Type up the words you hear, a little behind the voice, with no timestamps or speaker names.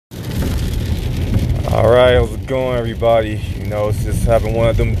Alright, how's it going, everybody? You know, it's just having one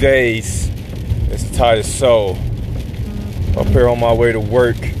of them days. It's Titus Soul. Up here on my way to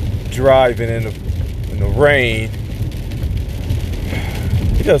work, driving in the rain.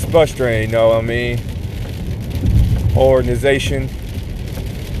 It's just frustrating, you know what I mean? Organization,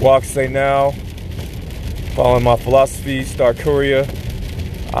 walk say now, following my philosophy, start Korea.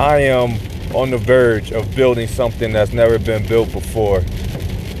 I am on the verge of building something that's never been built before.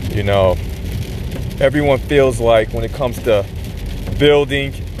 You know, everyone feels like when it comes to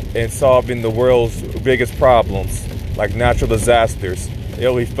building and solving the world's biggest problems, like natural disasters, they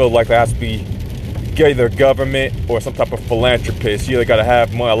always feel like there has to be either government or some type of philanthropist. You got to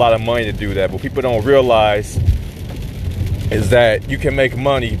have money, a lot of money to do that. But people don't realize is that you can make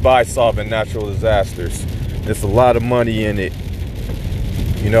money by solving natural disasters. There's a lot of money in it.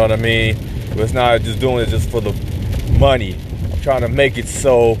 You know what I mean? But it's not just doing it just for the money. I'm trying to make it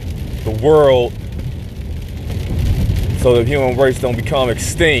so the world, so the human race don't become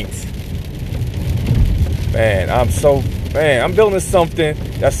extinct. Man, I'm building something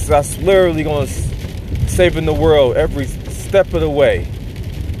that's literally going to saving the world every step of the way.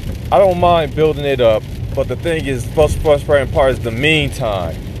 I don't mind building it up, but the thing is, most frustrating part is the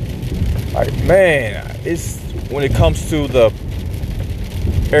meantime. Like, man, it's when it comes to the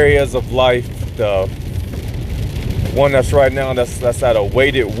areas of life, the one that's right now that's at a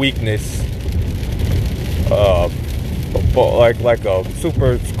weighted weakness, like a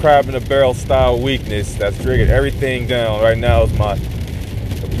super crab in a barrel style weakness that's dragging everything down right now is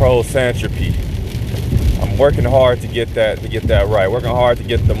the pro-centropy. I'm working hard to get that right. Working hard to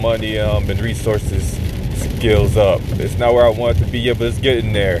get the money and resources skills up. It's not where I want it to be yet, but it's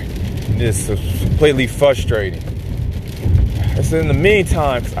getting there. And it's completely frustrating. It's in the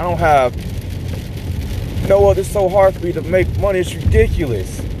meantime, because I don't have, you know what, it's so hard for me to make money, it's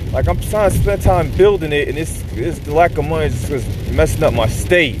ridiculous. Like, I'm trying to spend time building it, and it's the lack of money is just messing up my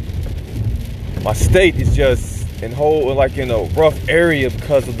state. My state is just in a rough area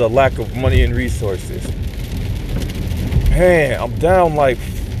because of the lack of money and resources. Man, I'm down I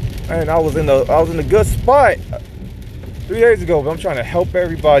was in a good spot 3 days ago, but I'm trying to help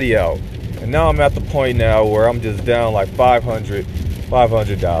everybody out. And now I'm at the point now where I'm just down like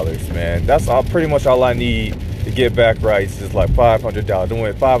 $500, man. That's pretty much all I need to get back right. It's just like $500.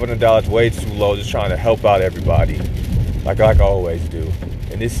 Doing $500 way too low, just trying to help out everybody, like I always do.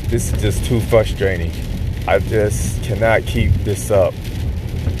 And this is just too frustrating. I just cannot keep this up.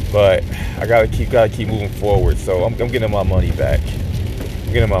 But I gotta keep moving forward. So I'm getting my money back.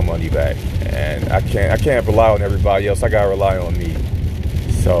 And I can't rely on everybody else. I gotta rely on me.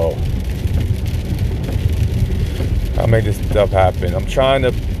 So I'll make this stuff happen. I'm trying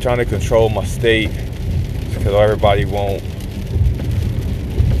to control my state because everybody won't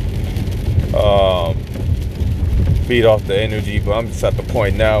feed off the energy. But I'm just at the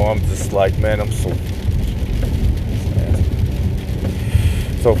point now. I'm just like, man, I'm so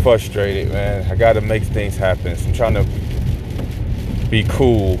frustrated, man. I gotta make things happen. So I'm trying to be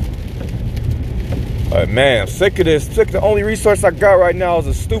cool. But man, I'm sick of this. The only resource I got right now is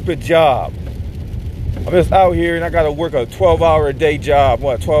a stupid job. I'm just out here and I gotta work a 12-hour a day job,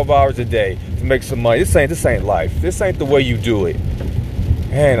 12 hours a day to make some money. This ain't life. This ain't the way you do it.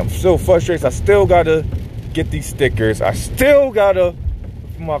 Man, I'm so frustrated. I still gotta get these stickers. I still gotta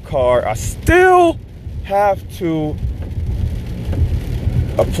for my car. I still have to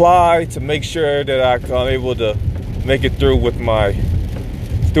apply to make sure that I'm able to make it through with my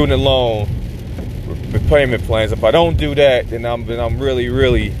student loan repayment plans. If I don't do that, then I'm really,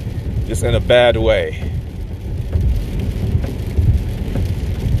 really just in a bad way.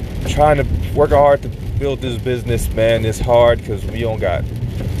 Trying to work hard to build this business, man. It's hard because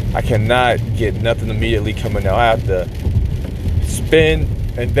I cannot get nothing immediately coming out. I have to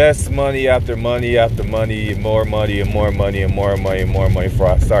invest money after money after money, and more money and more money and more money and more money before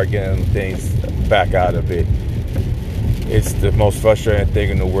I start getting things back out of it. It's the most frustrating thing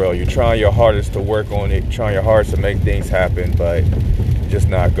in the world. You're trying your hardest to work on it, trying your hardest to make things happen, but just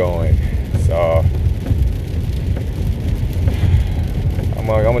not going. So I'm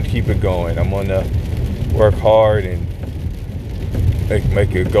gonna keep it going. I'm gonna work hard and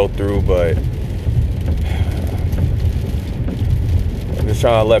make it go through, but I'm just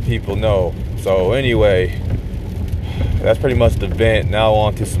trying to let people know. So anyway, that's pretty much the vent. Now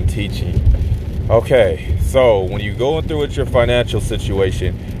on to some teaching. Okay, so when you're going through with your financial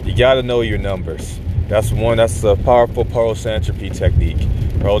situation, you got to know your numbers. That's a powerful pro-centropy technique.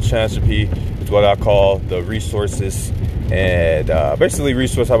 Pro-centropy is what I call the resources, and basically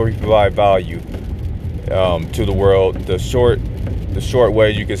resource how we provide value to the world. The short the short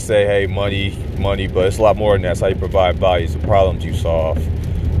way you could say, hey, money, but it's a lot more than that. It's how you provide value, the problems you solve.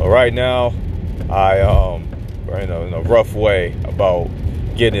 But right now, I in a rough way about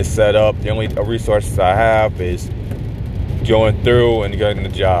getting it set up. The only resources I have is going through and getting the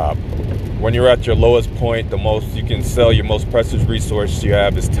job. When you're at your lowest point, the most you can sell, your most precious resource you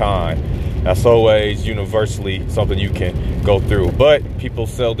have is time. That's always universally something you can go through. But people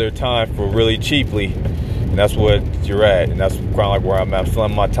sell their time for really cheaply, and that's what you're at. And that's kind of like where I'm at. I'm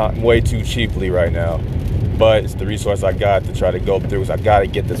selling my time way too cheaply right now. But it's the resource I got to try to go through. So I got to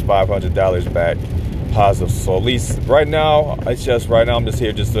get this $500 back positive. So at least right now, I'm just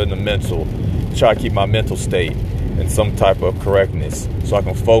here just in the mental, try to keep my mental state in some type of correctness so I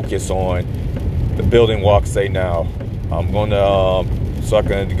can focus on the building Walk Say Now. I'm going to, so I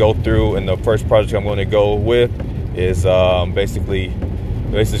can go through, and the first project I'm going to go with is basically,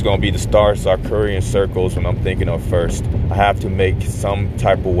 this is going to be the Stars Arcturian circles when I'm thinking of first. I have to make some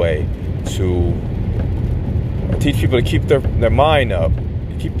type of way to teach people to keep their mind up,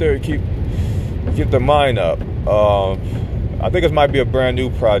 keep their mind up. I think it might be a brand new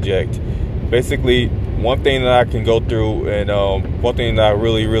project. Basically, one thing that I can go through, and one thing that I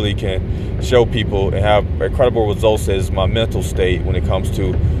really can show people and have incredible results is my mental state when it comes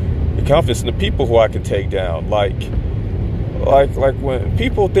to the confidence in the people who I can take down. Like when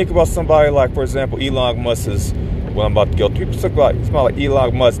people think about somebody like, for example, Elon Musk is what I'm about to go through. People talk about, it's not like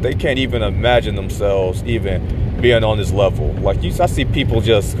Elon Musk, they can't even imagine themselves even being on this level. Like I see people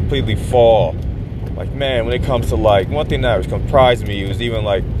just completely fall. Like, man, when it comes to like, one thing that surprised me was even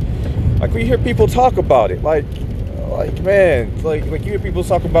like we hear people talk about it, like man, like you hear people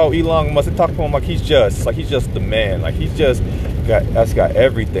talk about Elon Musk, they talk about him like he's just the man, like he's just got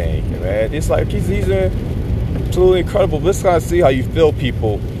everything, man. It's like he's absolutely incredible. Let's kind of see how you feel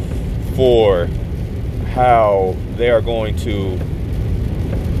people for how they are going to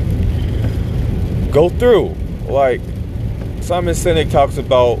go through. Like Simon Sinek talks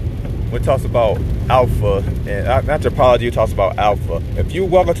about, when he talks about alpha, and anthropology talks about alpha. If you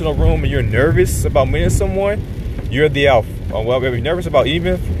walk into the room and you're nervous about meeting someone, you're the alpha. Well, if you're nervous about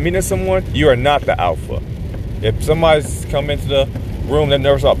even meeting someone, you are not the alpha. If somebody's come into the room that's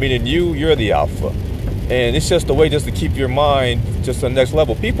nervous about meeting you, you're the alpha. And it's just a way just to keep your mind just to the next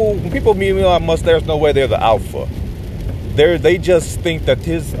level. When people meet Elon Musk, there's no way they're the alpha. They just think that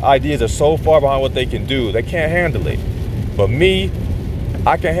his ideas are so far behind what they can do, they can't handle it. But me,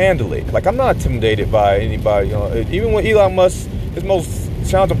 I can handle it. Like, I'm not intimidated by anybody. You know, even when Elon Musk, his most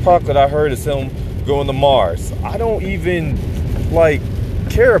challenging product that I heard is him going to Mars. I don't even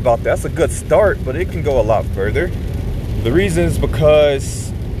care about that. That's a good start, but it can go a lot further. The reason is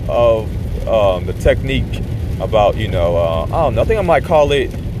because of the technique about, I don't know. I think I might call it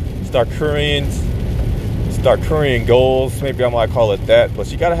Starkurian goals. Maybe I might call it that.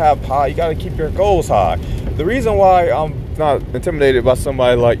 But you gotta have high. You gotta keep your goals high. The reason why I'm not intimidated by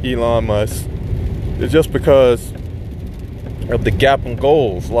somebody like Elon Musk is just because of the gap in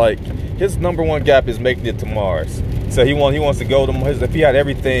goals. Like, his number one gap is making it to Mars. So he wants to go to Mars. If he had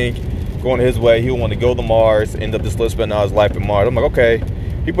everything going his way, he would want to go to Mars, end up just spending all his life in Mars. I'm like, okay.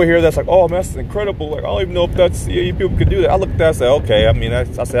 People hear that's like, oh man, that's incredible. Like, I don't even know if people can do that. I look at that and say, okay. I mean,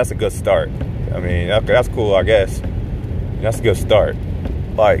 that's a good start. I mean, okay, that's cool, I guess. That's a good start.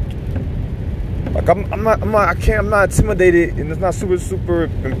 Like I'm not intimidated, and it's not super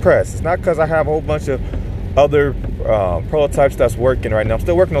impressed. It's not because I have a whole bunch of other prototypes that's working right now. I'm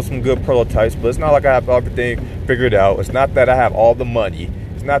still working on some good prototypes, but it's not like I have everything figured out. It's not that I have all the money.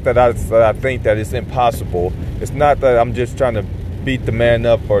 It's not that I think that it's impossible. It's not that I'm just trying to beat the man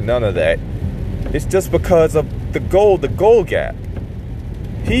up or none of that. It's just because of the goal gap.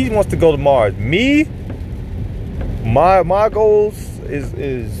 He wants to go to Mars. Me, my goals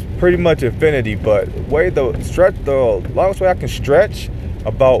is pretty much infinity, but the longest way I can stretch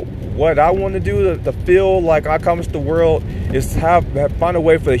about what I want to do to feel like I accomplished the world is find a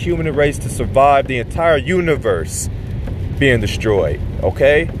way for the human race to survive the entire universe being destroyed.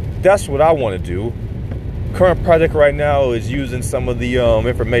 Okay, that's what I want to do. Current project right now is using some of the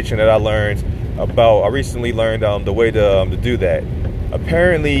information that I learned about. I recently learned the way to do that.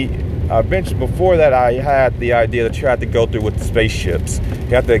 Apparently, I mentioned before that I had the idea that you had to go through with the spaceships.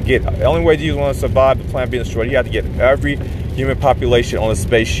 You have to get, the only way you want to survive the planet being destroyed, you have to get every human population on a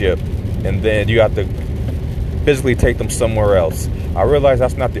spaceship, and then you have to physically take them somewhere else. I realized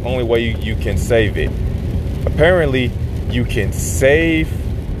that's not the only way you can save it. Apparently, you can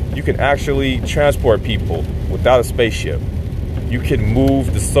actually transport people without a spaceship. You can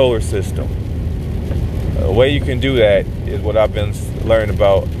move the solar system. The way you can do that is what I've been learning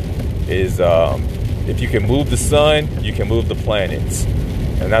about is If you can move the sun, you can move the planets.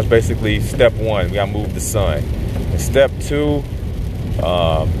 And that's basically step one. We gotta move the sun. And step two,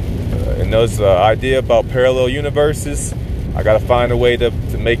 and those idea about parallel universes, I gotta find a way to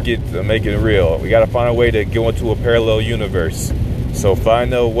make it real. We gotta find a way to go into a parallel universe. So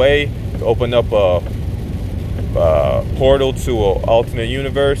find a way to open up a portal to an alternate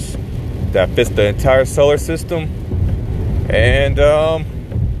universe that fits the entire solar system, and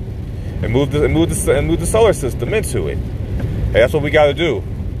move the solar system into it. Hey, that's what we got to do.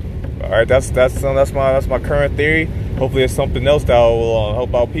 All right, that's my current theory. Hopefully, it's something else that will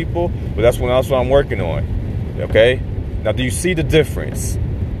help out people. But that's what I'm working on. Okay. Now, do you see the difference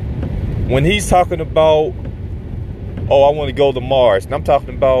when he's talking about, oh, I want to go to Mars, and I'm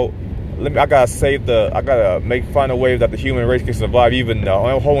talking about, I gotta find a way that the human race can survive, even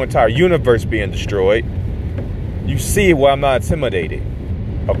the whole entire universe being destroyed. You see why I'm not intimidated,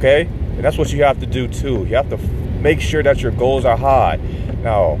 okay? And that's what you have to do too. You have to make sure that your goals are high.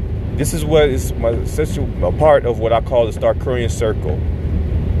 Now, this is what is a part of what I call the Starkurian circle.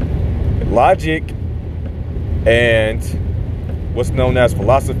 Logic and what's known as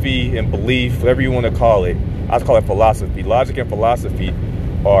philosophy and belief, whatever you want to call it. I call it philosophy. Logic and philosophy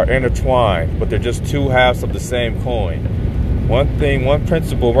are intertwined, but they're just two halves of the same coin. One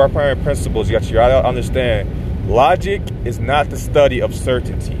primary principle is you gotta understand, logic is not the study of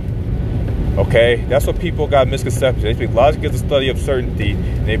certainty. Okay, that's what people got misconceptions. They think logic is the study of certainty,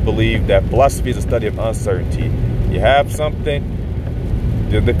 and they believe that philosophy is the study of uncertainty. You have something,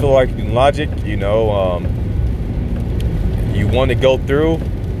 they feel like in logic, you want to go through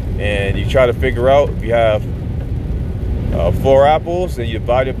and you try to figure out if you have 4 apples and you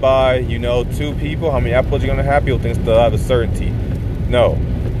divide it by, 2 people, how many apples you're going to have. People think it's the lot of certainty. No.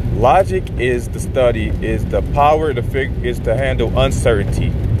 Logic is the power is to handle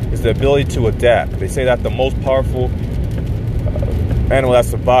uncertainty. It's the ability to adapt. They say that the most powerful animal that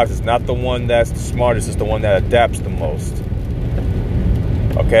survives is not the one that's the smartest, it's the one that adapts the most.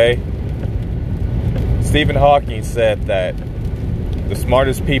 Okay? Stephen Hawking said that the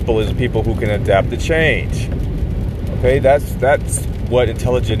smartest people is the people who can adapt to change. Okay, that's what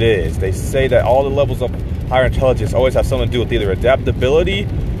intelligent is. They say that all the levels of higher intelligence always have something to do with either adaptability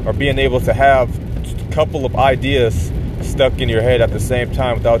or being able to have a couple of ideas stuck in your head at the same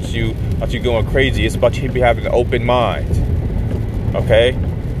time without you going crazy. It's about you having an open mind. Okay,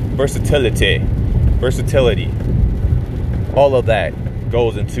 versatility, all of that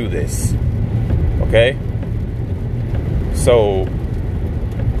goes into this. Okay, so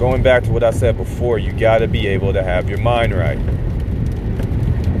going back to what I said before, you got to be able to have your mind right.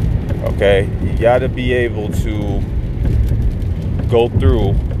 Okay, you got to be able to go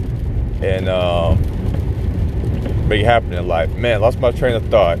through and make it happen in life. Man, lost my train of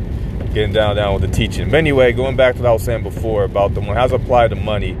thought getting down with the teaching. But anyway, going back to what I was saying before about how to apply the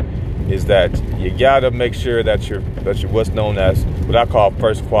money, is that you got to make sure that you're what's known as what I call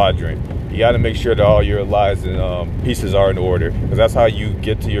first quadrant. You got to make sure that all your lives and pieces are in order, because that's how you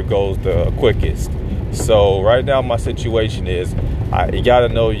get to your goals the quickest. So right now my situation is, you got to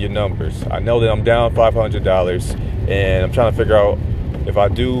know your numbers. I know that I'm down $500, and I'm trying to figure out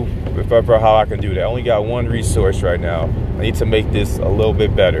how I can do that. I only got one resource right now. I need to make this a little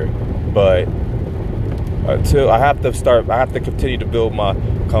bit better, but until I have to continue to build my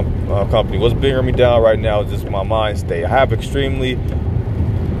company. What's bringing me down right now is just my mind state. I have extremely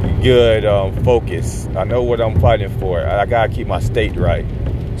good focus. I know what I'm fighting for. I gotta keep my state right.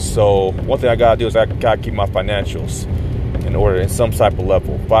 So one thing I gotta do is I gotta keep my financials in order in some type of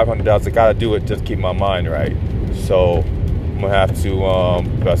level. $500, I gotta do it just to keep my mind right. So I'm gonna have to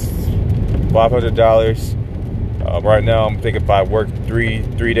that's $500. Right now I'm thinking if I work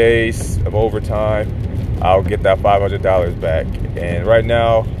three days of overtime, I'll get that $500 back. And right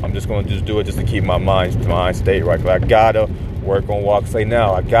now I'm just gonna do it just to keep my mind state right. But I gotta work on Walk Say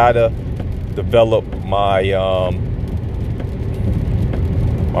Now. I gotta develop my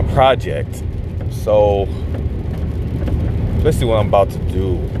my project. So let's see what I'm about to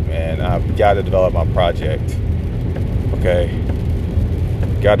do, man. I've got to develop my project. Okay,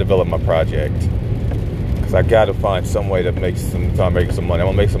 got to develop my project, because I got to find some way to make some money. I'm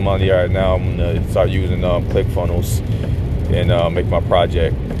gonna make some money right now. I'm gonna start using ClickFunnels and make my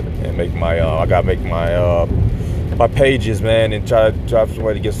project and make my I gotta make my my pages, man, and try some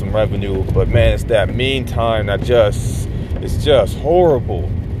way to get some revenue. But man, it's that meantime that it's just horrible.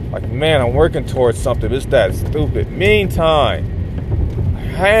 Like, man, I'm working towards something. It's that stupid meantime.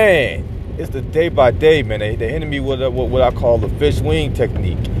 Hey, it's the day by day, man. They hitting me with what I call the fish wing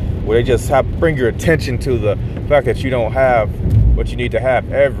technique, where they just have to bring your attention to the fact that you don't have what you need to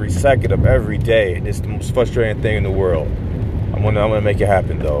have every second of every day. And it's the most frustrating thing in the world. I'm gonna make it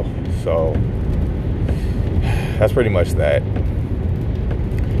happen though. So that's pretty much that.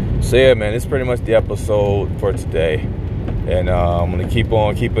 So yeah, man, it's pretty much the episode for today. And I'm gonna keep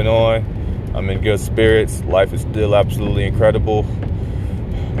on keeping on. I'm in good spirits. Life is still absolutely incredible.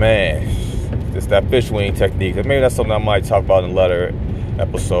 Man, it's that fish wing technique. Maybe that's something I might talk about in a later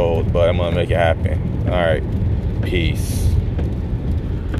episode, but I'm gonna make it happen. All right, peace.